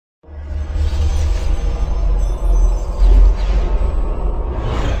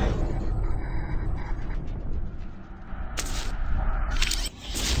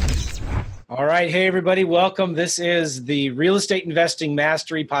right. Hey, everybody. Welcome. This is the Real Estate Investing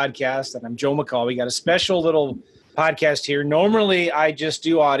Mastery Podcast, and I'm Joe McCall. We got a special little podcast here. Normally, I just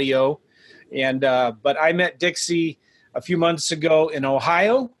do audio, but I met Dixie a few months ago in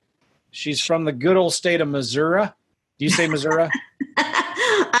Ohio. She's from the good old state of Missouri. Do you say Missouri?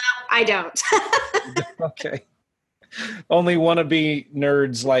 I don't. Okay. Only wannabe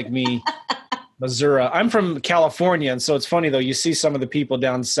nerds like me. Missouri. I'm from California, and so it's funny, though. You see some of the people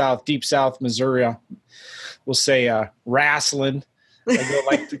down south, deep south Missouri, will say wrestling. They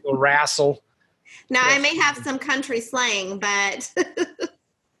like to go wrestle. Now, I may have some country slang, but...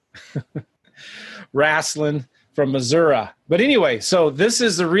 Wrestling from Missouri. But anyway, so this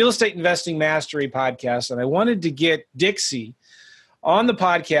is the Real Estate Investing Mastery Podcast, and I wanted to get Dixie on the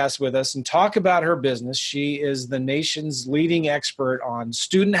podcast with us and talk about her business. She is the nation's leading expert on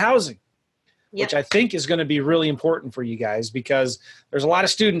student housing. Yep. Which I think is going to be really important for you guys because there's a lot of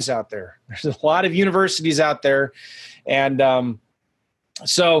students out there. There's a lot of universities out there. And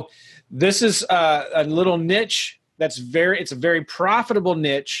so this is a little niche it's a very profitable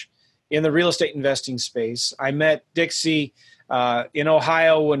niche in the real estate investing space. I met Dixie in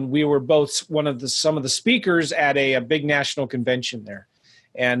Ohio when we were both some of the speakers at a big national convention there.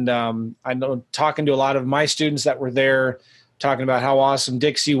 And I know talking to a lot of my students that were there, talking about how awesome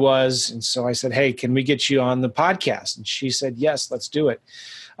Dixie was. And so I said, hey, can we get you on the podcast? And she said, yes, let's do it.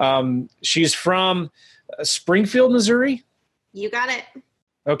 She's from Springfield, Missouri. You got it.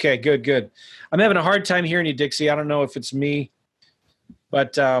 Okay, good. I'm having a hard time hearing you, Dixie. I don't know if it's me,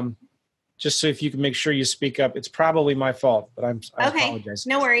 but just so if you can make sure you speak up, it's probably my fault, but I apologize.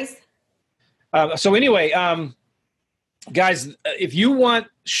 No worries. So anyway, guys, if you want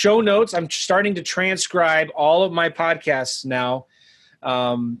show notes, I'm starting to transcribe all of my podcasts now.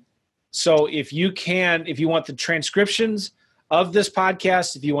 So if you want the transcriptions of this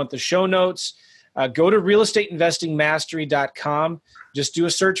podcast, if you want the show notes, go to realestateinvestingmastery.com. Just do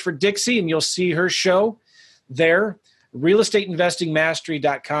a search for Dixie and you'll see her show there.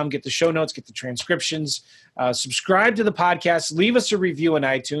 Realestateinvestingmastery.com. Get the show notes, get the transcriptions, subscribe to the podcast, leave us a review on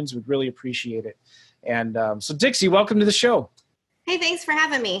iTunes. We'd really appreciate it. And so Dixie, welcome to the show. Hey, thanks for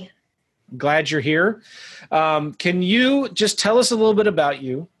having me. Glad you're here. Can you just tell us a little bit about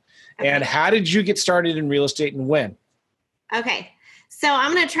you and how did you get started in real estate and when? Okay. So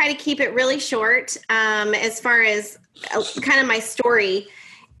I'm going to try to keep it really short as far as kind of my story.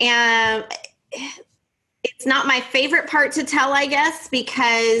 And it's not my favorite part to tell, I guess,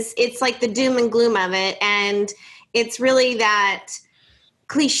 because it's like the doom and gloom of it. And it's really that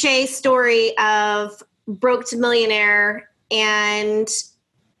cliche story of broke to millionaire. And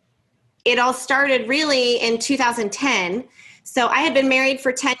it all started really in 2010. So I had been married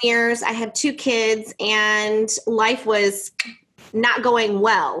for 10 years. I had 2 kids and life was not going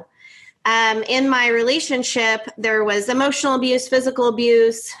well. In my relationship, there was emotional abuse, physical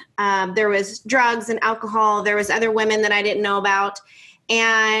abuse. There was drugs and alcohol. There was other women that I didn't know about.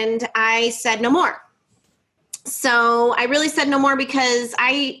 And I said no more. So I really said no more because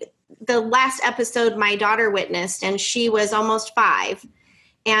the last episode my daughter witnessed, and she was almost 5.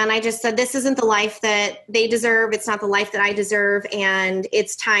 And I just said, this isn't the life that they deserve. It's not the life that I deserve. And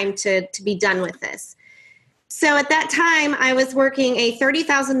it's time to be done with this. So at that time, I was working a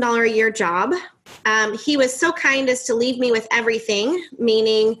 $30,000 a year job. He was so kind as to leave me with everything,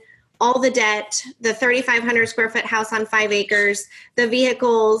 meaning all the debt, the 3,500 square foot house on 5 acres, the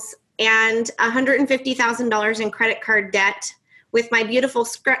vehicles, and $150,000 in credit card debt with my beautiful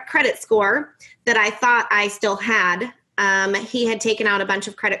credit score that I thought I still had. He had taken out a bunch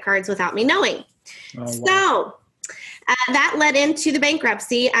of credit cards without me knowing. Oh, wow. So that led into the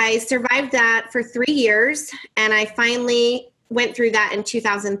bankruptcy. I survived that for 3 years, and I finally went through that in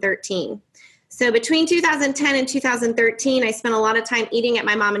 2013. So between 2010 and 2013, I spent a lot of time eating at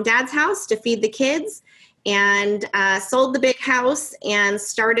my mom and dad's house to feed the kids, and sold the big house and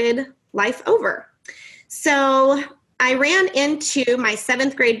started life over. So I ran into my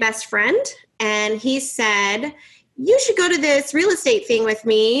 7th grade best friend, and he said, you should go to this real estate thing with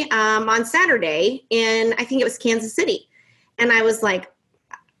me on Saturday in, I think it was Kansas City. And I was like,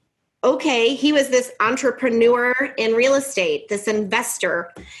 okay. He was this entrepreneur in real estate, this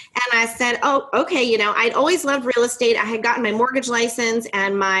investor. And I said, oh, okay. I'd always loved real estate. I had gotten my mortgage license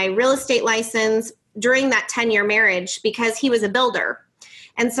and my real estate license during that 10-year marriage because he was a builder.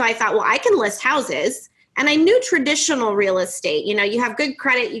 And so I thought, well, I can list houses. And I knew traditional real estate. You have good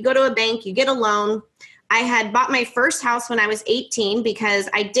credit. You go to a bank, you get a loan. I had bought my first house when I was 18 because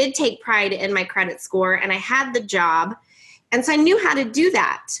I did take pride in my credit score and I had the job. And so I knew how to do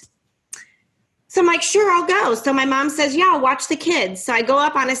that. So I'm like, sure, I'll go. So my mom says, yeah, I'll watch the kids. So I go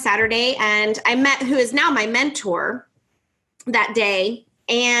up on a Saturday, and I met who is now my mentor that day.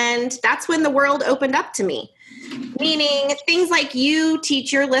 And that's when the world opened up to me. Meaning things like you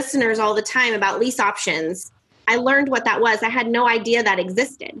teach your listeners all the time about lease options. I learned what that was. I had no idea that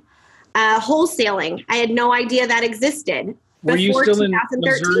existed. Wholesaling, I had no idea that existed. Were you still in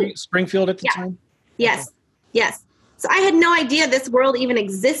Missouri, Springfield at the time? Yes. Okay. Yes. So I had no idea this world even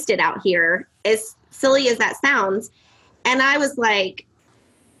existed out here, as silly as that sounds. And I was like,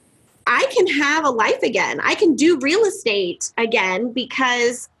 I can have a life again. I can do real estate again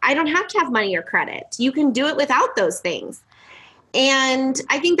because I don't have to have money or credit. You can do it without those things. And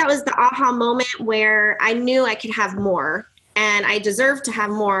I think that was the aha moment where I knew I could have more, and I deserved to have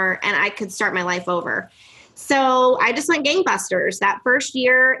more, and I could start my life over. So I just went gangbusters. That first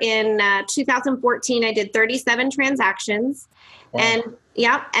year in 2014, I did 37 transactions. Wow.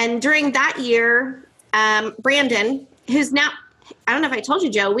 And during that year, Brandon, who's now, I don't know if I told you,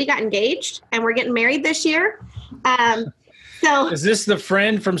 Joe, we got engaged and we're getting married this year. So is this the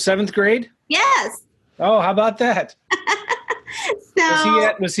friend from 7th grade? Yes. Oh, how about that?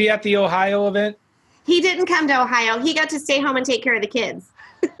 So was he at the Ohio event? He didn't come to Ohio. He got to stay home and take care of the kids.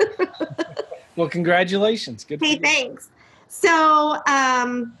 Well, congratulations. Good. Hey, thanks. So,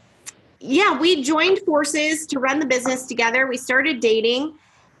 we joined forces to run the business together. We started dating,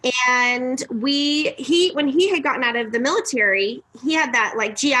 and when he had gotten out of the military, he had that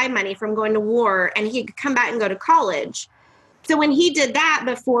like GI money from going to war, and he could come back and go to college. So when he did that,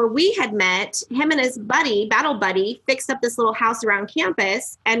 before we had met, him and his battle buddy, fixed up this little house around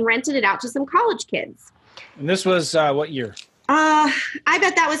campus and rented it out to some college kids. And this was what year? I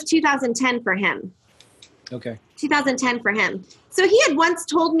bet that was 2010 for him. Okay. 2010 for him. So he had once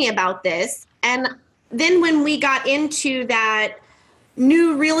told me about this. And then when we got into that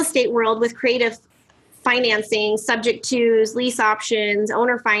new real estate world with creative financing, subject tos, lease options,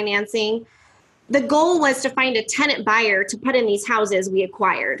 owner financing, the goal was to find a tenant buyer to put in these houses we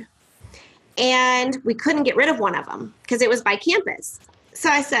acquired. And we couldn't get rid of one of them because it was by campus. So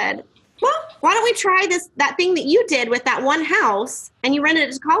I said, well, why don't we try that thing that you did with that one house, and you rented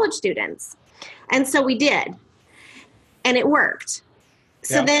it to college students? And so we did. And it worked.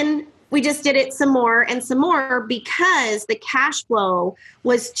 So then we just did it some more and some more because the cash flow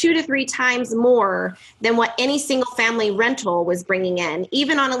was 2 to 3 times more than what any single family rental was bringing in,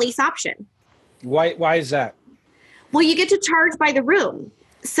 even on a lease option. Why is that? Well, you get to charge by the room.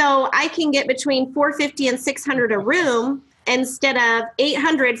 So I can get between $450 and $600 a room instead of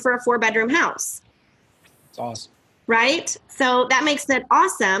 $800 for a 4-bedroom house. It's awesome. Right? So that makes it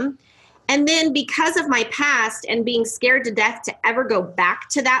awesome. And then because of my past and being scared to death to ever go back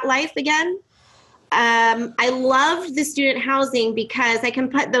to that life again, I loved the student housing because I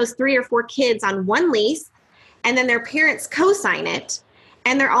can put those 3 or 4 kids on one lease, and then their parents co-sign it,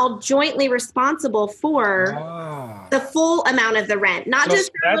 and they're all jointly responsible for the full amount of the rent, not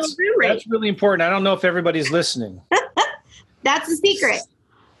just their little room rate. That's really important. I don't know if everybody's listening. That's the secret.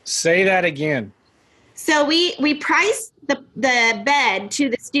 Say that again. So we price the bed to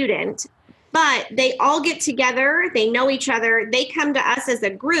the student, but they all get together. They know each other. They come to us as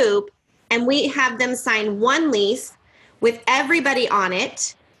a group, and we have them sign one lease with everybody on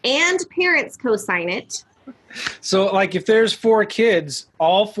it, and parents co-sign it. So like if there's 4 kids,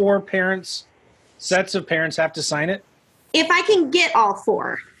 all 4 sets of parents have to sign it? If I can get all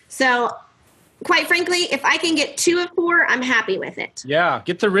 4. So quite frankly, if I can get 2 of 4, I'm happy with it. Yeah,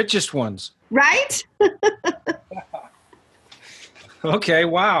 get the richest ones. Right? Okay,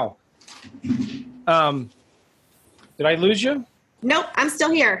 wow. Did I lose you? Nope, I'm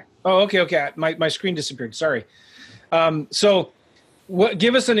still here. Oh, okay. My screen disappeared. Sorry. So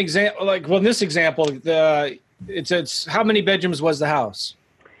give us an example. Like, well, in this example, it's how many bedrooms was the house?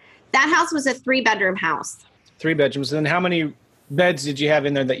 That house was a 3-bedroom house. 3 bedrooms. And then how many beds did you have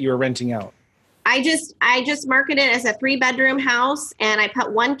in there that you were renting out? I just marketed it as a 3-bedroom house, and I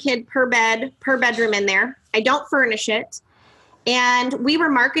put 1 kid per bedroom in there. I don't furnish it. And we were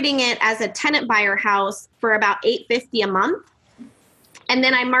marketing it as a tenant buyer house for about $850 a month. And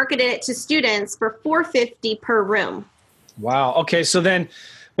then I marketed it to students for $450 per room. Wow. Okay. So then,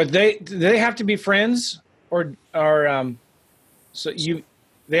 but do they have to be friends or they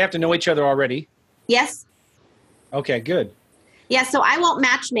have to know each other already? Yes. Okay, good. Yeah. So I won't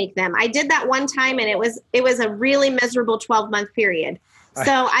match make them. I did that one time, and it was a really miserable 12-month period.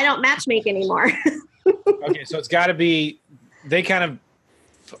 So I don't match make anymore. Okay. So it's got to be, they kind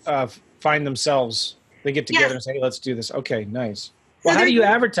of find themselves, they get together and say, hey, let's do this. Okay, nice. Well, how do you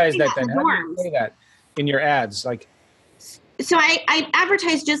advertise that then? How do you say that in your ads? Like, So I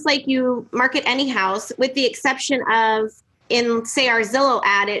advertise just like you market any house, with the exception of, in say our Zillow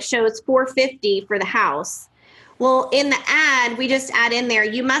ad, it shows $450 for the house. Well, in the ad, we just add in there,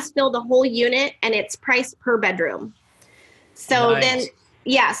 you must fill the whole unit and it's priced per bedroom. So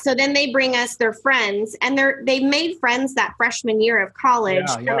Nice. so then they bring us their friends, and they made friends that freshman year of college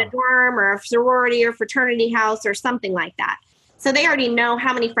from a dorm or a sorority or fraternity house or something like that. So they already know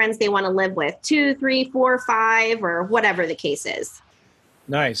how many friends they want to live with, 2, 3, 4, 5, or whatever the case is.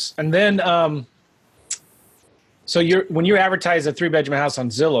 Nice. And then, so when you advertise a 3-bedroom house on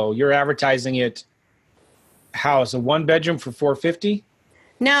Zillow, you're advertising it house, a 1-bedroom for $450?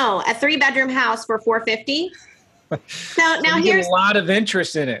 No, a 3-bedroom house for $450. So now you here's get a lot of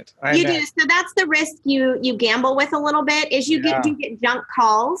interest in it. You do. So that's the risk you gamble with a little bit, is you get junk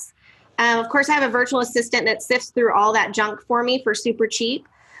calls. Of course, I have a virtual assistant that sifts through all that junk for me for super cheap,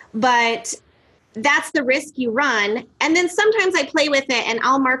 but that's the risk you run. And then sometimes I play with it and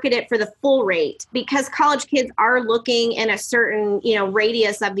I'll market it for the full rate, because college kids are looking in a certain,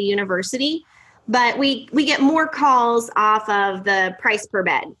 radius of the university, but we get more calls off of the price per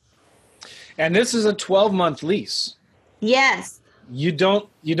bed. And this is a 12-month lease. Yes. You don't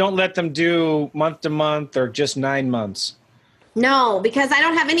let them do month to month or just 9 months. No, because I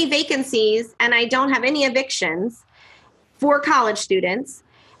don't have any vacancies and I don't have any evictions for college students.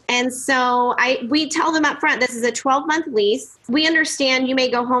 And so we tell them up front, this is a 12-month lease. We understand you may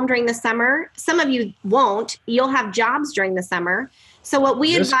go home during the summer. Some of you won't. You'll have jobs during the summer. So what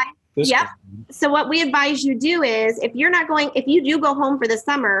we advise, So what we advise you do is, if you do go home for the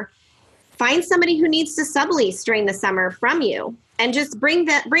summer, find somebody who needs to sublease during the summer from you, and just bring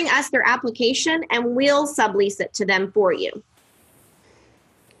us their application and we'll sublease it to them for you.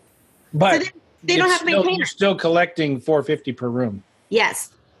 But so they don't have to make payments. You're still collecting $450 per room. Yes.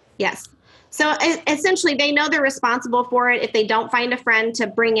 So essentially, they know they're responsible for it. If they don't find a friend to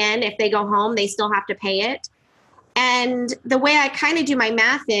bring in, if they go home, they still have to pay it. And the way I kind of do my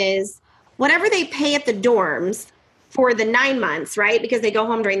math is, whatever they pay at the dorms for the 9 months, right? Because they go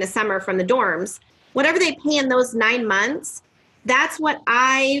home during the summer from the dorms, whatever they pay in those 9 months, that's what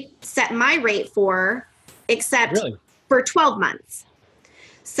I set my rate for, except for 12 months.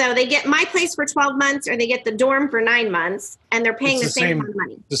 So they get my place for 12 months, or they get the dorm for 9 months, and they're paying the same amount of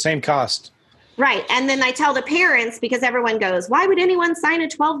money. The same cost. Right. And then I tell the parents, because everyone goes, why would anyone sign a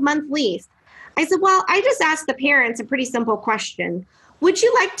 12-month lease? I said, well, I just asked the parents a pretty simple question. Would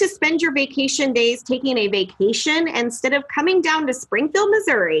you like to spend your vacation days taking a vacation instead of coming down to Springfield,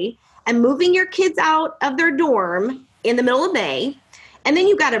 Missouri, and moving your kids out of their dorm in the middle of May? And then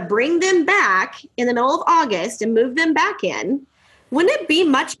you got to bring them back in the middle of August and move them back in. Wouldn't it be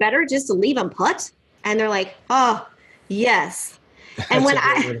much better just to leave them put? And they're like, oh, yes. And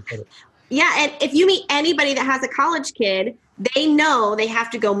and if you meet anybody that has a college kid, they know they have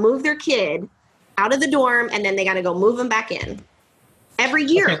to go move their kid out of the dorm, and then they got to go move them back in every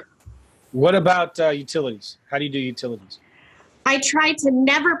year. Okay. What about utilities? How do you do utilities? I try to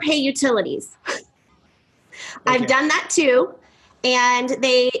never pay utilities. I've done that too. And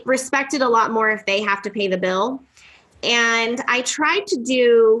they respect it a lot more if they have to pay the bill. And I tried to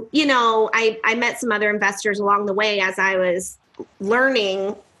do, I met some other investors along the way as I was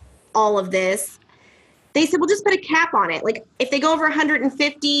learning all of this. They said, well, just put a cap on it. Like, if they go over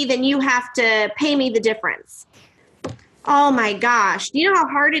 150, then you have to pay me the difference. Oh my gosh. Do you know how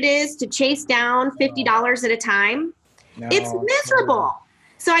hard it is to chase down $50 at a time? No. It's miserable.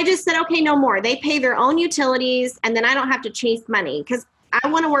 So I just said, okay, no more. They pay their own utilities, and then I don't have to chase money, because I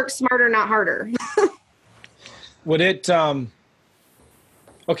want to work smarter, not harder. Would it,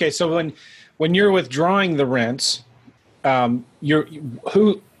 okay, so when you're withdrawing the rents,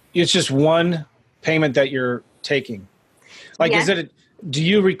 it's just one payment that you're taking? Like, yes. Do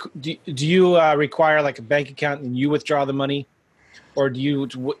you require like a bank account and you withdraw the money, or do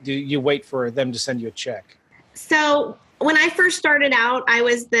you wait for them to send you a check? So when I first started out, I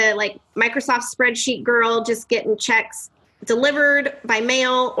was the Microsoft spreadsheet girl, just getting checks delivered by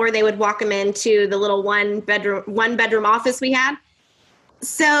mail, or they would walk them into the little one bedroom office we had.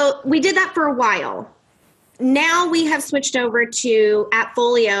 So we did that for a while. Now we have switched over to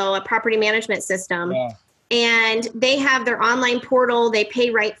Appfolio, a property management system, and they have their online portal. They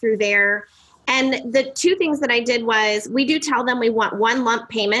pay right through there. And the two things that I did was, we do tell them we want one lump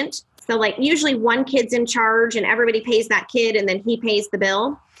payment. So usually one kid's in charge and everybody pays that kid, and then he pays the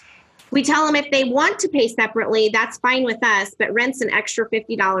bill. We tell them if they want to pay separately, that's fine with us, but rent's an extra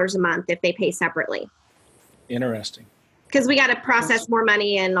 $50 a month if they pay separately. Interesting. Because we got to process more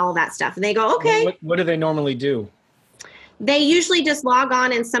money and all that stuff. And they go, okay. What do they normally do? They usually just log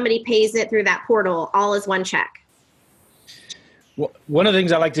on and somebody pays it through that portal, all as one check. Well, one of the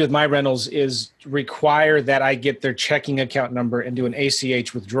things I like to do with my rentals is require that I get their checking account number and do an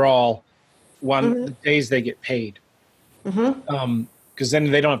ACH withdrawal the days they get paid. Because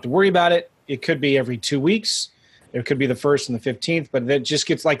then they don't have to worry about it. It could be every 2 weeks. It could be the 1st and the 15th, but that just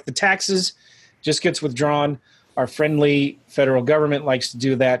gets like the taxes just gets withdrawn. Our friendly federal government likes to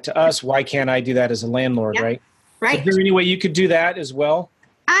do that to us. Why can't I do that as a landlord, right? Right. Is there any way you could do that as well?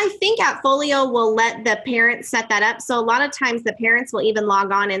 I think Appfolio will let the parents set that up. So a lot of times the parents will even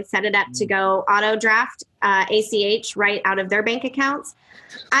log on and set it up to go auto draft ACH right out of their bank accounts.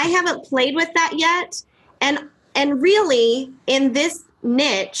 I haven't played with that yet. And really in this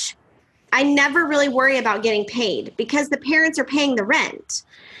niche, I never really worry about getting paid because the parents are paying the rent.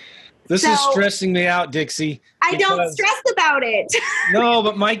 This is stressing me out, Dixie. I don't stress about it. No,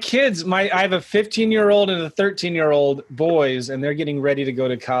 but my kids, I have a 15-year-old and a 13-year-old boys, and they're getting ready to go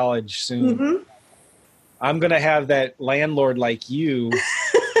to college soon. I'm going to have that landlord like you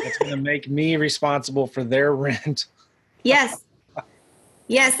that's going to make me responsible for their rent. Yes.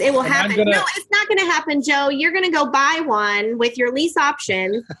 Yes, it will happen. No, it's not going to happen, Joe. You're going to go buy one with your lease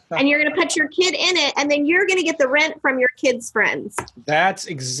option, and you're going to put your kid in it, and then you're going to get the rent from your kid's friends. That's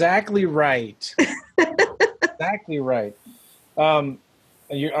exactly right. Exactly right. I'm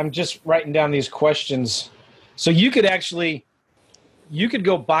just writing down these questions. So you could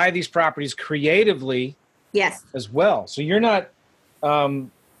go buy these properties creatively, yes, as well. So you're not going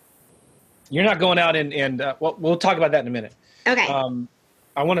out and we'll talk about that in a minute. Okay.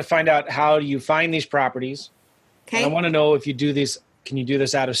 I want to find out how you find these properties. Okay. And I want to know if you do this, can you do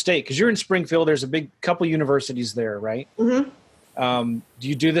this out of state? Because you're in Springfield. There's a big couple universities there, right? Do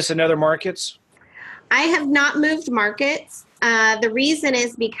you do this in other markets? I have not moved markets. The reason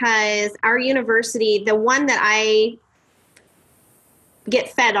is because our university, the one that I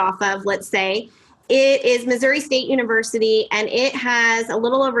get fed off of, let's say, it is Missouri State University, and it has a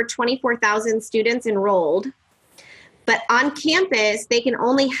little over 24,000 students enrolled. But on campus, they can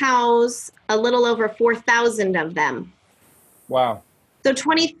only house a little over 4,000 of them. Wow. So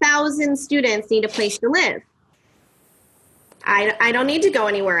 20,000 students need a place to live. I don't need to go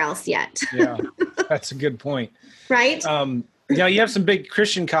anywhere else yet. Yeah, that's a good point. Right? Yeah, you have some big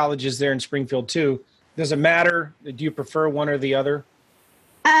Christian colleges there in Springfield, too. Does it matter? Do you prefer one or the other?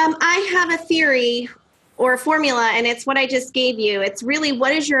 I have a theory or a formula, and it's what I just gave you. It's really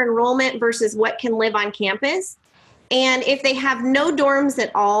what is your enrollment versus what can live on campus. And if they have no dorms at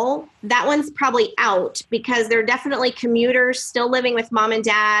all, that one's probably out because they're definitely commuters still living with mom and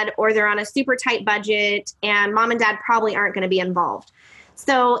dad, or they're on a super tight budget and mom and dad probably aren't going to be involved.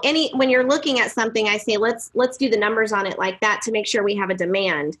 So when you're looking at something, I say, let's do the numbers on it like that to make sure we have a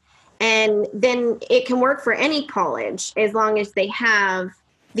demand. And then it can work for any college as long as they have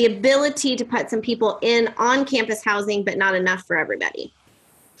the ability to put some people in on campus housing, but not enough for everybody.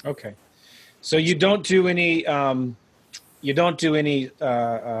 Okay. So you don't do any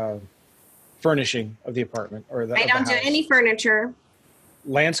furnishing of the apartment or the. I don't do any furniture.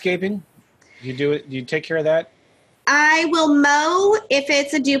 Landscaping? Do you do it? Do you take care of that? I will mow if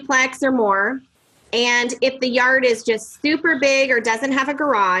it's a duplex or more, and if the yard is just super big or doesn't have a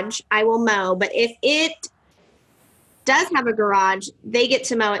garage, I will mow. But if it does have a garage, they get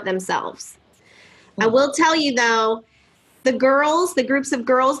to mow it themselves. I will tell you though. The groups of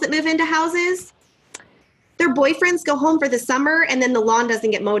girls that move into houses, their boyfriends go home for the summer and then the lawn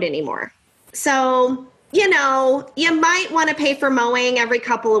doesn't get mowed anymore. So, you might want to pay for mowing every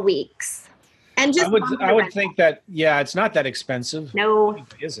couple of weeks. And just I would think that, it's not that expensive. No.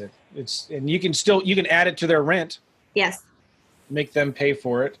 Is it? And you can add it to their rent. Yes. Make them pay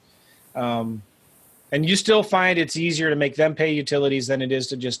for it. And you still find it's easier to make them pay utilities than it is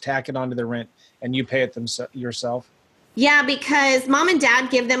to just tack it onto the rent and you pay it yourself. Yeah, because mom and dad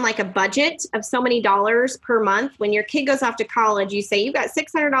give them like a budget of so many dollars per month. When your kid goes off to college, you say you've got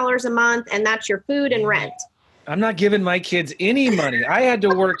 $600 a month and that's your food and rent. I'm not giving my kids any money. I had to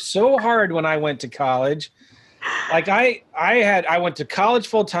work so hard when I went to college. Like I went to college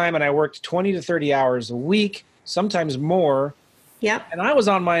full time and I worked 20 to 30 hours a week, sometimes more. Yep. And I was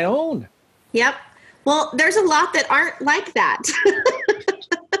on my own. Yep. Well, there's a lot that aren't like that.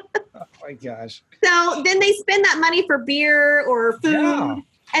 Oh my gosh. So then they spend that money for beer or food,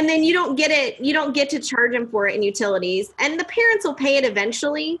 and then you don't get it. You don't get to charge them for it in utilities, and the parents will pay it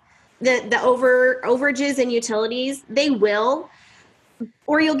eventually. The overages in utilities, they will,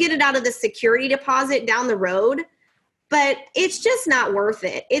 or you'll get it out of the security deposit down the road. But it's just not worth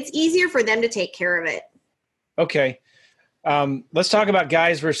it. It's easier for them to take care of it. Okay, let's talk about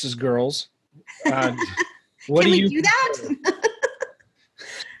guys versus girls. What Can we do that?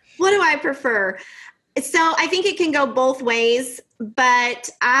 What do I prefer? So I think it can go both ways, but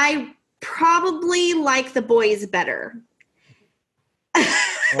I probably like the boys better.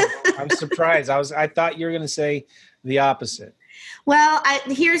 Well, I'm surprised. I thought you were going to say the opposite. Well,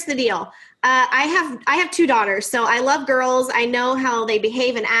 here's the deal. I have two daughters, so I love girls. I know how they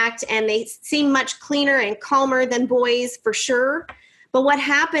behave and act, and they seem much cleaner and calmer than boys for sure. But what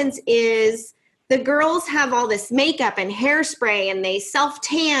happens is the girls have all this makeup and hairspray, and they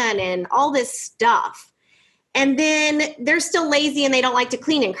self-tan and all this stuff. And then they're still lazy and they don't like to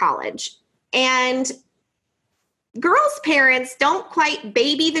clean in college. And girls' parents don't quite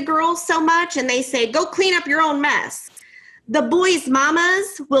baby the girls so much, and they say, go clean up your own mess. The boys'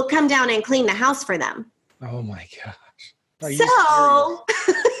 mamas will come down and clean the house for them. Oh my gosh. So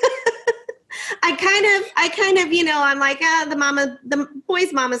I kind of, I'm like, the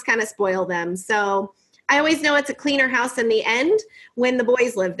boys' mamas kind of spoil them. So I always know it's a cleaner house in the end when the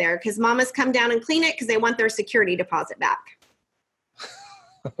boys live there, because mamas come down and clean it because they want their security deposit back.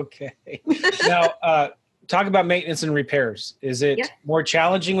 Okay. Now, talk about maintenance and repairs. Is it more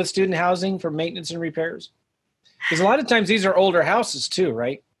challenging with student housing for maintenance and repairs? Because a lot of times these are older houses too,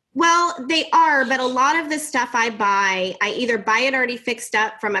 right? Well, they are, but a lot of the stuff I buy, I either buy it already fixed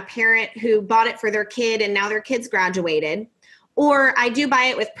up from a parent who bought it for their kid and now their kid's graduated, or I do buy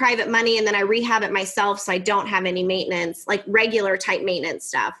it with private money and then I rehab it myself so I don't have any maintenance, like regular type maintenance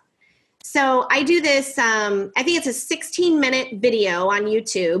stuff. So I do this, I think it's a 16-minute video on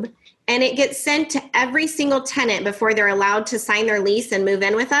YouTube, and it gets sent to every single tenant before they're allowed to sign their lease and move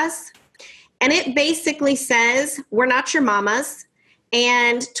in with us. And it basically says, we're not your mamas,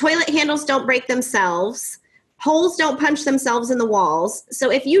 and toilet handles don't break themselves. Holes don't punch themselves in the walls.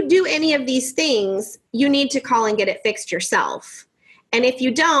 So if you do any of these things, you need to call and get it fixed yourself. And if you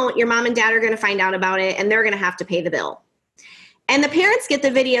don't, your mom and dad are going to find out about it, and they're going to have to pay the bill. And the parents get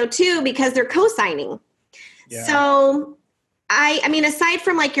the video too because they're co-signing. Yeah. So I mean, aside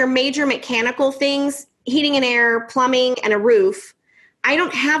from like your major mechanical things, heating and air, plumbing, and a roof, I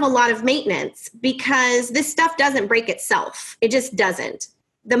don't have a lot of maintenance because this stuff doesn't break itself. It just doesn't.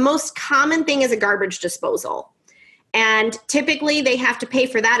 The most common thing is a garbage disposal. And typically they have to pay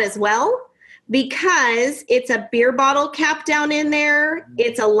for that as well because it's a beer bottle cap down in there.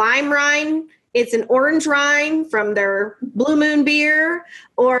 It's a lime rind. It's an orange rind from their Blue Moon beer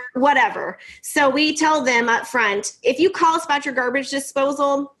or whatever. So we tell them up front, if you call us about your garbage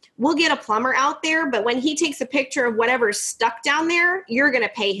disposal, we'll get a plumber out there, but when he takes a picture of whatever's stuck down there, you're going to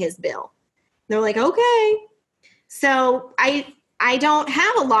pay his bill. They're like, okay. So I don't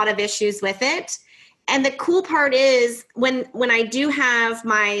have a lot of issues with it. And the cool part is when I do have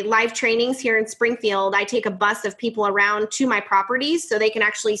my live trainings here in Springfield, I take a bus of people around to my properties so they can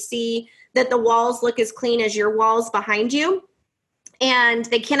actually see that the walls look as clean as your walls behind you. And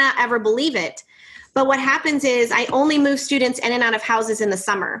they cannot ever believe it. But what happens is I only move students in and out of houses in the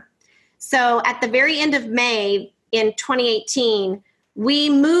summer. So at the very end of May in 2018, we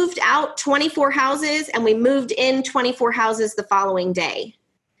moved out 24 houses and we moved in 24 houses the following day.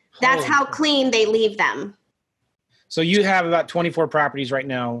 That's how clean they leave them. So you have about 24 properties right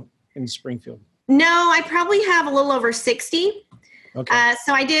now in Springfield? No, I probably have a little over 60. Okay.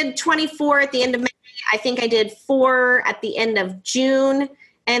 So I did 24 at the end of May. I think I did 4 at the end of June.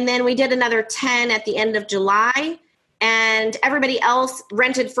 And then we did another 10 at the end of July. And everybody else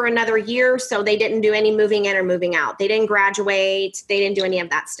rented for another year. So they didn't do any moving in or moving out. They didn't graduate. They didn't do any of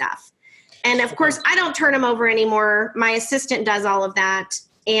that stuff. And of course, I don't turn them over anymore. My assistant does all of that.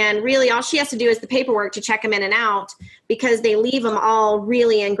 And really all she has to do is the paperwork to check them in and out because they leave them all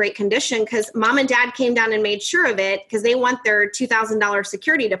really in great condition because mom and dad came down and made sure of it because they want their $2,000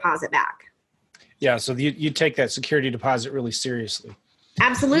 security deposit back. Yeah, so you take that security deposit really seriously.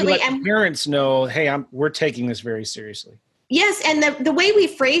 Absolutely. And parents know, hey, we're taking this very seriously. Yes, and the way we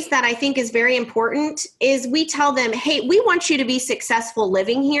phrase that I think is very important is we tell them, hey, we want you to be successful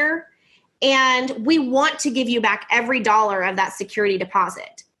living here. And we want to give you back every dollar of that security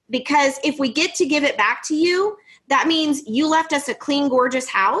deposit. Because if we get to give it back to you, that means you left us a clean, gorgeous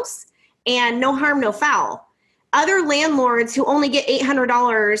house and no harm, no foul. Other landlords who only get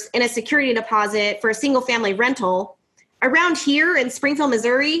 $800 in a security deposit for a single family rental, around here in Springfield,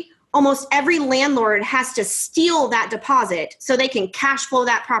 Missouri, almost every landlord has to steal that deposit so they can cash flow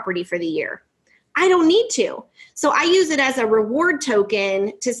that property for the year. I don't need to. So I use it as a reward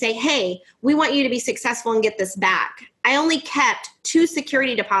token to say, hey, we want you to be successful and get this back. I only kept 2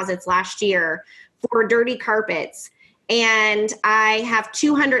 security deposits last year for dirty carpets, and I have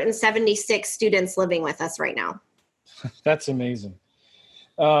 276 students living with us right now. That's amazing.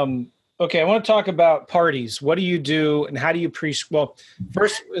 Okay, I want to talk about parties. What do you do and how do you well,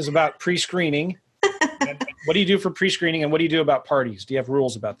 first is about pre-screening. What do you do for pre-screening, and what do you do about parties? Do you have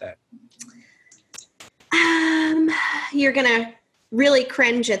rules about that? You're going to really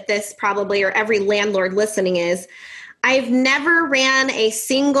cringe at this probably, or every landlord listening is. I've never ran a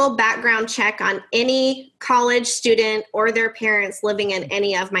single background check on any college student or their parents living in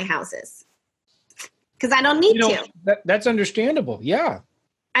any of my houses. Because I don't need to. That's understandable. Yeah.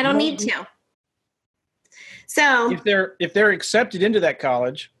 I don't need to. So if they're accepted into that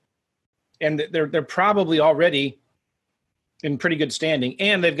college, and they're probably already in pretty good standing,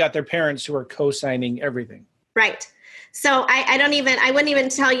 and they've got their parents who are co-signing everything. Right. So I wouldn't even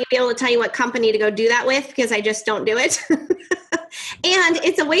be able to tell you what company to go do that with, because I just don't do it. And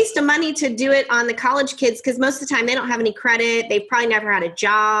it's a waste of money to do it on the college kids, because most of the time they don't have any credit. They've probably never had a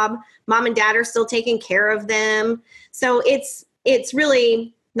job. Mom and dad are still taking care of them. So it's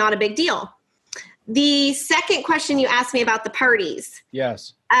really not a big deal. The second question you asked me about the parties.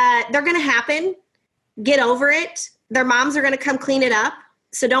 Yes. They're going to happen. Get over it. Their moms are going to come clean it up.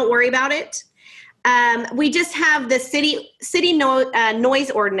 So don't worry about it. We just have the city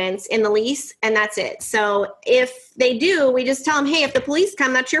noise ordinance in the lease, and that's it. So if they do, we just tell them, hey, if the police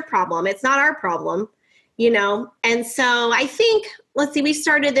come, that's your problem. It's not our problem, And so I think, we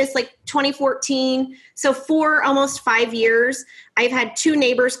started this like 2014. So for almost 5 years, I've had 2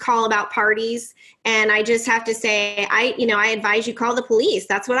 neighbors call about parties. And I just have to say, I advise you call the police.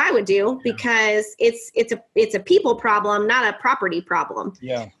 That's what I would do, because it's a people problem, not a property problem.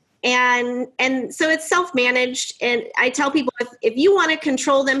 Yeah. And so it's self-managed. And I tell people, if you want to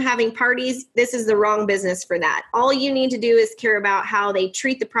control them having parties, this is the wrong business for that. All you need to do is care about how they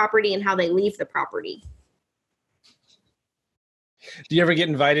treat the property and how they leave the property. Do you ever get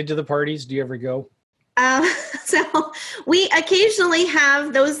invited to the parties? Do you ever go? So we occasionally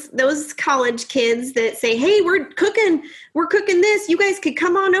have those college kids that say, hey, we're cooking this. You guys could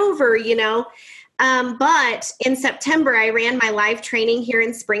come on over, But in September, I ran my live training here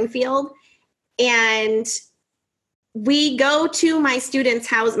in Springfield, and we go to my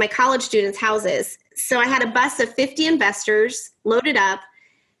college students' houses. So I had a bus of 50 investors loaded up.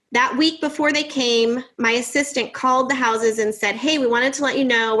 That week before they came, my assistant called the houses and said, hey, we wanted to let you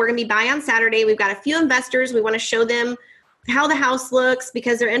know we're going to be by on Saturday. We've got a few investors. We want to show them how the house looks,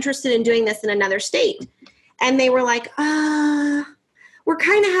 because they're interested in doing this in another state. And they were like, we're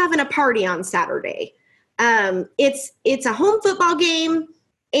kind of having a party on Saturday. It's a home football game,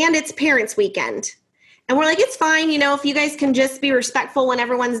 and it's parents' weekend. And we're like, it's fine. If you guys can just be respectful when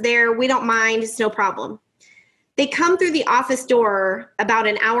everyone's there, we don't mind. It's no problem. They come through the office door about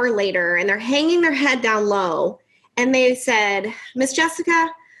an hour later, and they're hanging their head down low. And they said, Miss Jessica,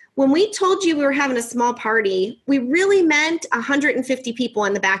 when we told you we were having a small party, we really meant 150 people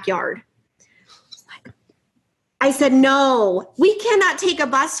in the backyard. I said, no, we cannot take a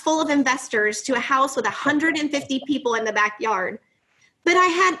bus full of investors to a house with 150 people in the backyard. But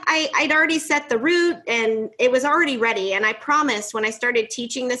I'd already set the route, and it was already ready. And I promised when I started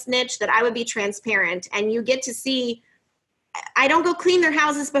teaching this niche that I would be transparent, and you get to see, I don't go clean their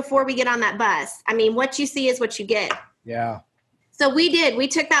houses before we get on that bus. I mean, what you see is what you get. Yeah. So we did. We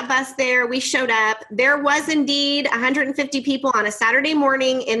took that bus there. We showed up. There was indeed 150 people on a Saturday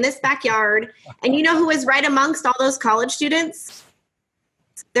morning in this backyard. And you know who was right amongst all those college students?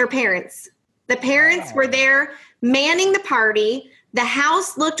 Their parents. The parents were there manning the party. The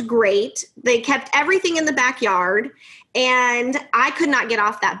house looked great. They kept everything in the backyard, and I could not get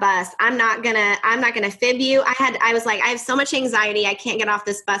off that bus. I'm not gonna fib you. I was like, I have so much anxiety. I can't get off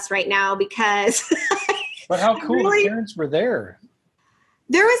this bus right now because. But how cool the parents were there.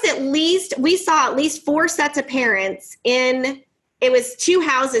 There was we saw at least 4 sets of parents it was 2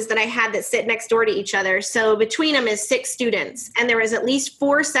 houses that I had that sit next door to each other. So between them is 6 students, and there was at least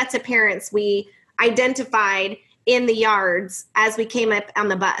 4 sets of parents we identified in the yards as we came up on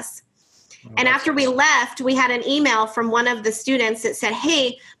the bus. And after we left, we had an email from one of the students that said,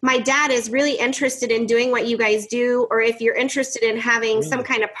 hey, my dad is really interested in doing what you guys do, or if you're interested in having some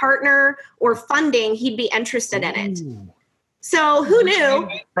kind of partner or funding, he'd be interested in it. So who knew?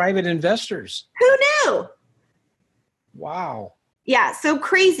 Private investors. Who knew? Wow. Yeah, so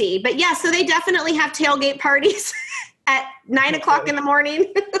crazy. But yeah, so they definitely have tailgate parties at 9:00 in the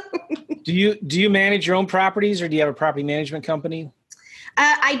morning. Do you manage your own properties, or do you have a property management company?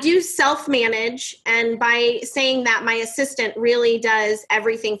 I do self-manage, and by saying that, my assistant really does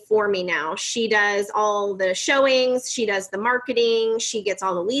everything for me now. She does all the showings, she does the marketing, she gets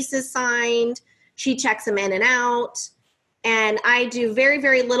all the leases signed, she checks them in and out, and I do very,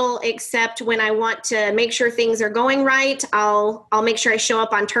 very little except when I want to make sure things are going right. I'll make sure I show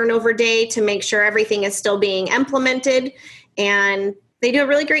up on turnover day to make sure everything is still being implemented, and they do a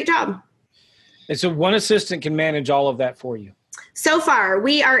really great job. And so one assistant can manage all of that for you. So far,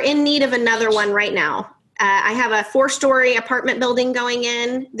 we are in need of another one right now. I have a 4-story apartment building going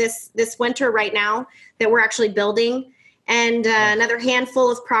in this winter right now that we're actually building, and another handful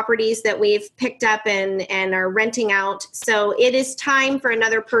of properties that we've picked up and are renting out. So it is time for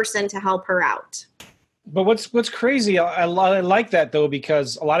another person to help her out. But what's crazy, I like that though,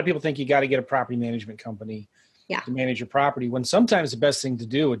 because a lot of people think you got to get a property management company to manage your property, when sometimes the best thing to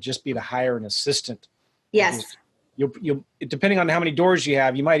do would just be to hire an assistant. Yes. You'll depending on how many doors you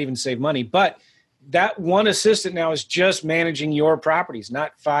have, you might even save money. But that one assistant now is just managing your properties,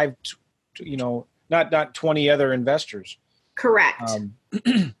 not not 20 other investors. Correct.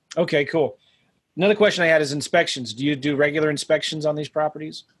 Okay, cool. Another question I had is inspections. Do you do regular inspections on these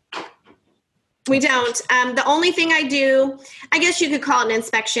properties? We don't. The only thing I do, I guess you could call it an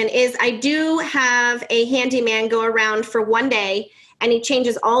inspection, is I do have a handyman go around for one day, and he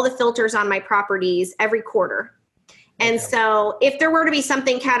changes all the filters on my properties every quarter. And so if there were to be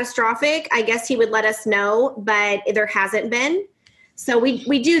something catastrophic, I guess he would let us know, but there hasn't been. So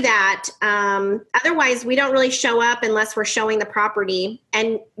we do that. Otherwise, we don't really show up unless we're showing the property.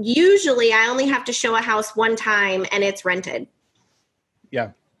 And usually I only have to show a house one time and it's rented.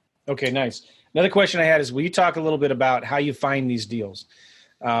 Yeah. Okay, nice. Another question I had is, will you talk a little bit about how you find these deals?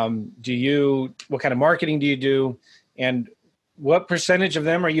 What kind of marketing do you do? And what percentage of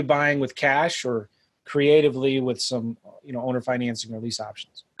them are you buying with cash or creatively with some, owner financing or lease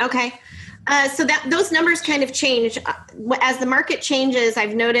options? Okay. So those numbers kind of change. As the market changes,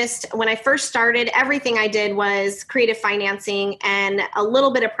 I've noticed when I first started, everything I did was creative financing and a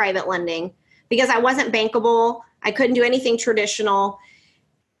little bit of private lending because I wasn't bankable. I couldn't do anything traditional.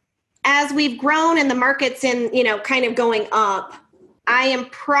 As we've grown and the market's kind of going up, I am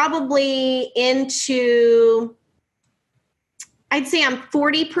probably into, I'd say I'm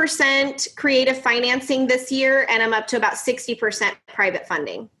 40% creative financing this year, and I'm up to about 60% private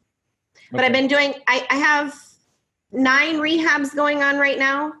funding. But I've been doing, I have 9 rehabs going on right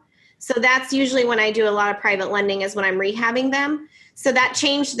now. So that's usually when I do a lot of private lending, is when I'm rehabbing them. So that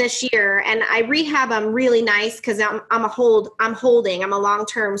changed this year, and I rehab them really nice because I'm a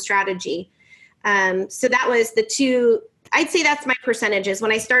long-term strategy. So that was the two. I'd say that's my percentages.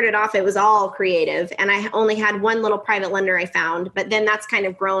 When I started off, it was all creative, and I only had one little private lender I found, but then that's kind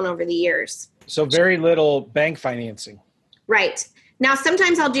of grown over the years. So very little bank financing. Right. Now,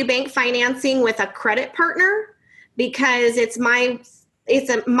 sometimes I'll do bank financing with a credit partner because it's my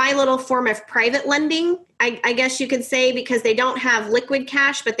little form of private lending, I guess you could say, because they don't have liquid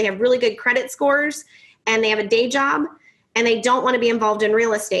cash, but they have really good credit scores and they have a day job and they don't want to be involved in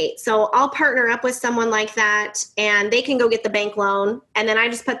real estate. So I'll partner up with someone like that and they can go get the bank loan. And then I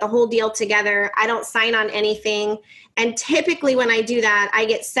just put the whole deal together. I don't sign on anything. And typically when I do that, I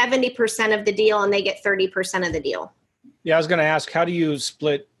get 70% of the deal and they get 30% of the deal. Yeah, I was going to ask, how do you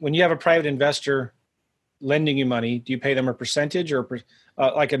split when you have a private investor lending you money? Do you pay them a percentage or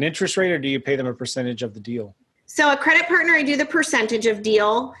like an interest rate, or do you pay them a percentage of the deal? So a credit partner, I do the percentage of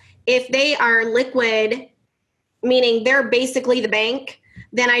deal. If they are liquid, meaning they're basically the bank,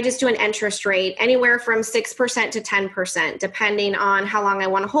 then I just do an interest rate anywhere from 6% to 10%, depending on how long I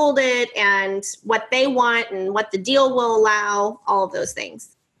want to hold it and what they want and what the deal will allow, all of those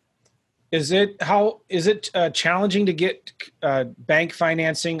things. Is it challenging to get bank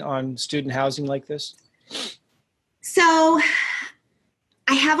financing on student housing like this? So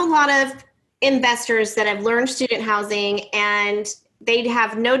I have a lot of investors that have learned student housing and they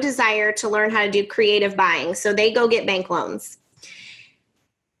have no desire to learn how to do creative buying. So they go get bank loans.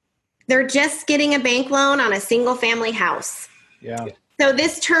 They're just getting a bank loan on a single family house. Yeah. So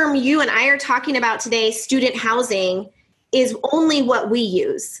this term you and I are talking about today, student housing, is only what we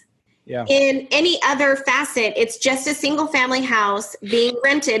use. Yeah. In any other facet, it's just a single family house being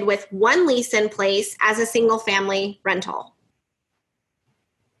rented with one lease in place as a single family rental.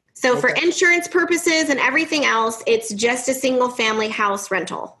 So for insurance purposes and everything else, it's just a single family house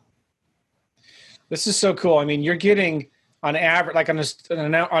rental. This is so cool. I mean, you're getting on average, like on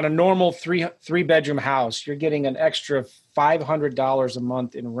a normal three bedroom house, you're getting an extra $500 a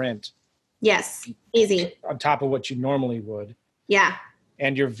month in rent. Yes, easy. On top of what you normally would. Yeah.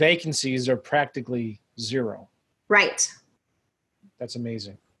 And your vacancies are practically zero. Right. That's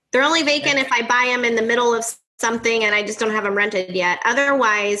amazing. They're only vacant if I buy them in the middle of something and I just don't have them rented yet.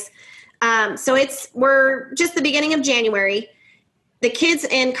 Otherwise, we're just the beginning of January. The kids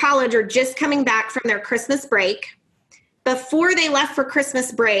in college are just coming back from their Christmas break. Before they left for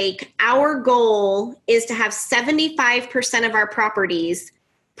Christmas break, our goal is to have 75% of our properties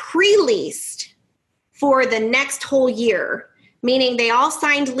pre-leased for the next whole year. meaning they all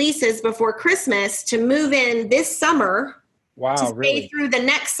signed leases before Christmas to move in this summer Wow, to stay really? through the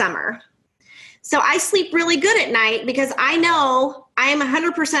next summer. So I sleep really good at night because I know I am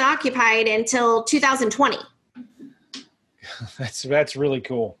 100% occupied until 2020. That's really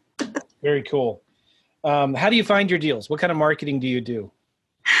cool. Very cool. How do you find your deals? What kind of marketing do you do?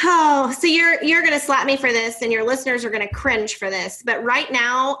 Oh, so you're going to slap me for this, and your listeners are going to cringe for this. But right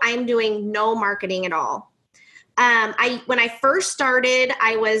now, I'm doing no marketing at all. When I first started,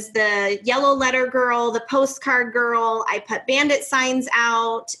 I was the yellow letter girl, the postcard girl. I put bandit signs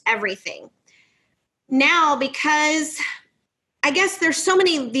out, everything. Now, because I guess there's so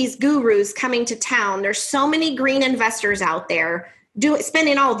many of these gurus coming to town, there's so many green investors out there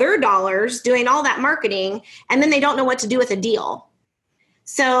spending all their dollars doing all that marketing, and then they don't know what to do with a deal.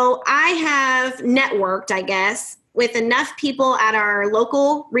 So I have networked, I guess, with enough people at our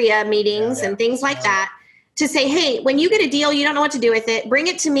local RIA meetings and things like that to say, hey, when you get a deal, you don't know what to do with it, bring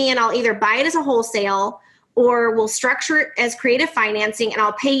it to me and I'll either buy it as a wholesale or we'll structure it as creative financing and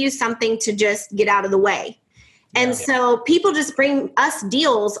I'll pay you something to just get out of the way. And so people just bring us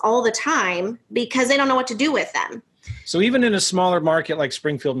deals all the time because they don't know what to do with them. So even in a smaller market like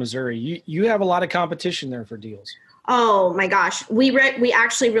Springfield, Missouri, you have a lot of competition there for deals. Oh my gosh, we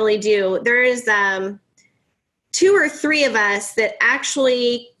actually really do. There is 2 or 3 of us that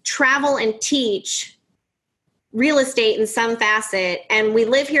actually travel and teach real estate in some facet. And we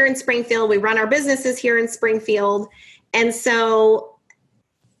live here in Springfield. We run our businesses here in Springfield. And so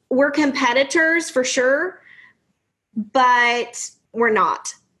we're competitors for sure, but we're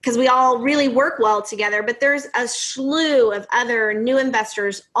not because we all really work well together. But there's a slew of other new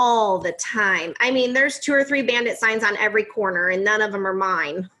investors all the time. I mean, there's 2 or 3 bandit signs on every corner and none of them are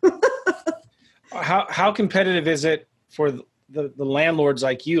mine. How competitive is it for the landlords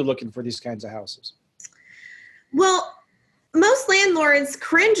like you looking for these kinds of houses? Well, most landlords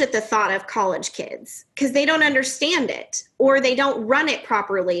cringe at the thought of college kids because they don't understand it or they don't run it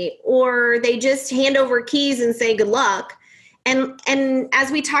properly or they just hand over keys and say good luck. And as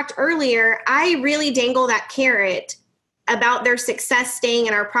we talked earlier, I really dangle that carrot about their success staying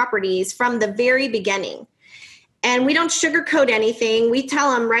in our properties from the very beginning. And we don't sugarcoat anything. We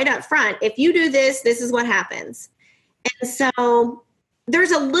tell them right up front, if you do this, this is what happens. And so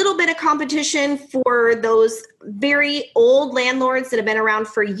there's a little bit of competition for those very old landlords that have been around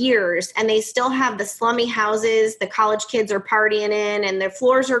for years and they still have the slummy houses the college kids are partying in and their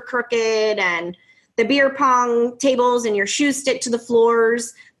floors are crooked and the beer pong tables and your shoes stick to the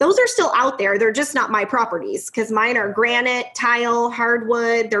floors. Those are still out there. They're just not my properties because mine are granite, tile,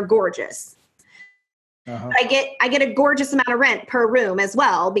 hardwood. They're gorgeous. Uh-huh. I get a gorgeous amount of rent per room as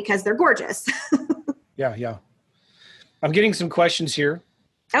well because they're gorgeous. Yeah. I'm getting some questions here.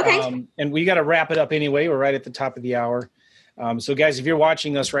 Okay. And we got to wrap it up anyway. We're right at the top of the hour. So guys, if you're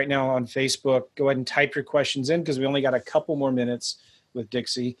watching us right now on Facebook, go ahead and type your questions in because we only got a couple more minutes with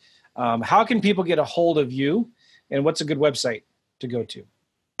Dixie. How can people get a hold of you and what's a good website to go to?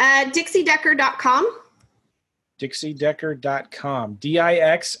 DixieDecker.com. DixieDecker.com.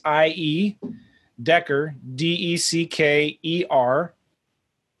 DIXIE Decker, DECKER.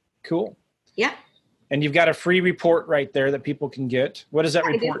 Cool. Yeah. And you've got a free report right there that people can get. What does that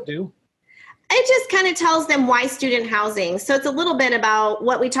report do? It just kind of tells them why student housing. So it's a little bit about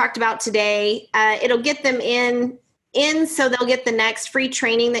what we talked about today. It'll get them in so they'll get the next free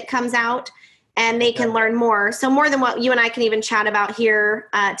training that comes out and they can learn more. So more than what you and I can even chat about here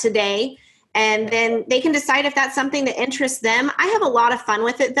today. And then they can decide if that's something that interests them. I have a lot of fun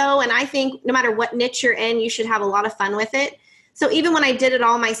with it though. And I think no matter what niche you're in, you should have a lot of fun with it. So even when I did it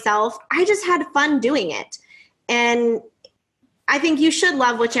all myself, I just had fun doing it. And I think you should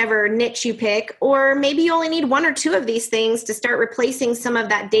love whichever niche you pick, or maybe you only need 1 or 2 of these things to start replacing some of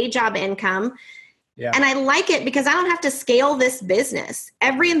that day job income. Yeah. And I like it because I don't have to scale this business.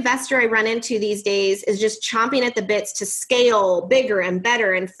 Every investor I run into these days is just chomping at the bits to scale bigger and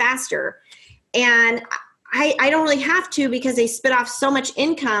better and faster. And I don't really have to because they spit off so much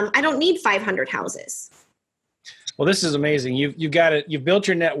income. I don't need 500 houses. Well, this is amazing. You've got it. You've built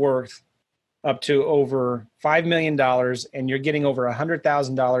your net worth up to over $5 million, and you're getting over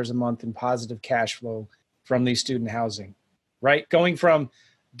 $100,000 a month in positive cash flow from these student housing, right? Going from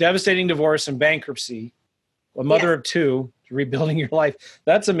devastating divorce and bankruptcy, a mother of 2, to rebuilding your life.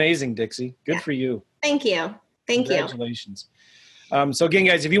 That's amazing, Dixie. Good for you. Thank you. Congratulations. So again,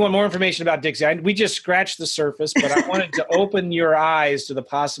 guys, if you want more information about Dixie, we just scratched the surface, but I wanted to open your eyes to the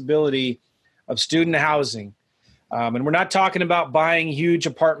possibility of student housing. And we're not talking about buying huge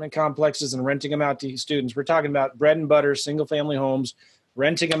apartment complexes and renting them out to students. We're talking about bread and butter, single family homes,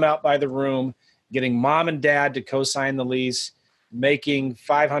 renting them out by the room, getting mom and dad to co-sign the lease, making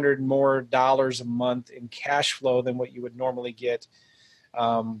 $500 more a month in cash flow than what you would normally get.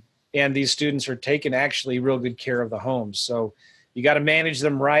 And these students are taking actually real good care of the homes. So you got to manage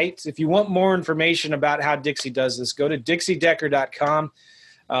them right. If you want more information about how Dixie does this, go to dixiedecker.com.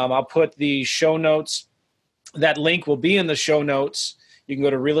 I'll put the show notes. That link will be in the show notes. You can go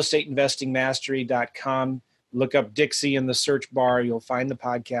to realestateinvestingmastery.com, look up Dixie in the search bar. You'll find the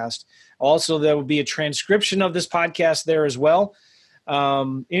podcast. Also, there will be a transcription of this podcast there as well.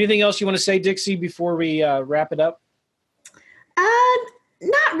 Anything else you want to say, Dixie, before we wrap it up?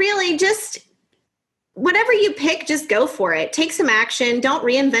 Not really. Just whatever you pick, just go for it. Take some action. Don't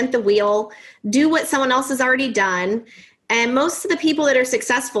reinvent the wheel. Do what someone else has already done. And most of the people that are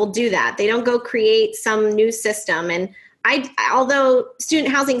successful do that. They don't go create some new system. And although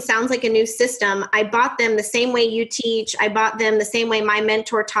student housing sounds like a new system, I bought them the same way you teach. I bought them the same way my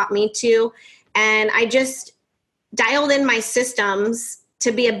mentor taught me to. And I just dialed in my systems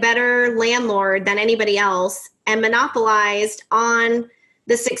to be a better landlord than anybody else and monopolized on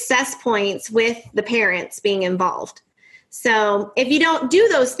the success points with the parents being involved. So if you don't do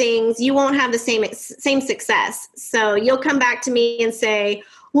those things, you won't have the same success. So you'll come back to me and say,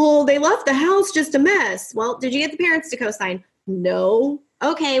 well, they left the house just a mess. Well, did you get the parents to co-sign? No.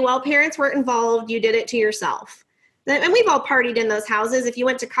 Okay, well, parents weren't involved. You did it to yourself. And we've all partied in those houses. If you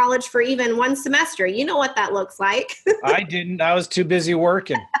went to college for even one semester, you know what that looks like. I didn't. I was too busy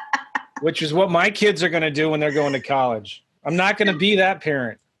working, which is what my kids are going to do when they're going to college. I'm not going to be that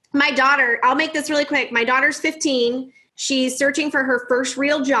parent. My daughter, I'll make this really quick. My daughter's 15. She's searching for her first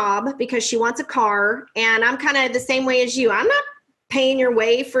real job because she wants a car. And I'm kind of the same way as you. I'm not paying your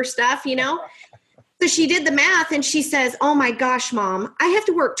way for stuff, you know? So she did the math and she says, oh my gosh, Mom, I have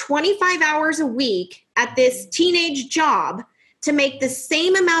to work 25 hours a week at this teenage job to make the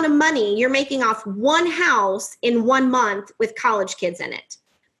same amount of money you're making off one house in 1 month with college kids in it.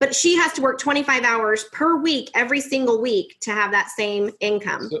 But she has to work 25 hours per week, every single week to have that same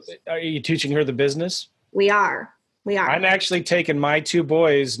income. So are you teaching her the business? We are. I'm actually taking my 2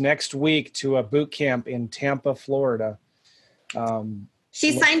 boys next week to a boot camp in Tampa, Florida.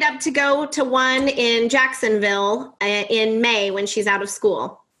 She signed up to go to one in Jacksonville in May when she's out of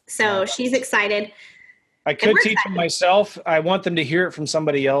school. So she's excited. I could teach them myself. I want them to hear it from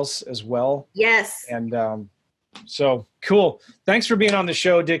somebody else as well. Yes. And so cool. Thanks for being on the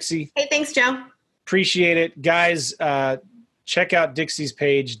show, Dixie. Hey, thanks, Joe. Appreciate it. Guys, check out Dixie's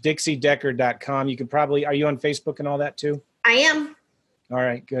page, dixiedecker.com. You can probably, are you on Facebook and all that too? I am. All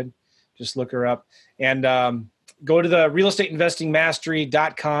right, good. Just look her up. And go to the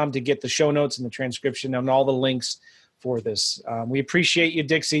realestateinvestingmastery.com to get the show notes and the transcription and all the links for this. We appreciate you,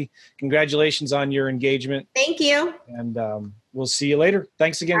 Dixie. Congratulations on your engagement. Thank you. And we'll see you later.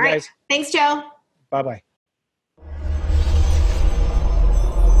 Thanks again, guys. Thanks, Joe. Bye-bye.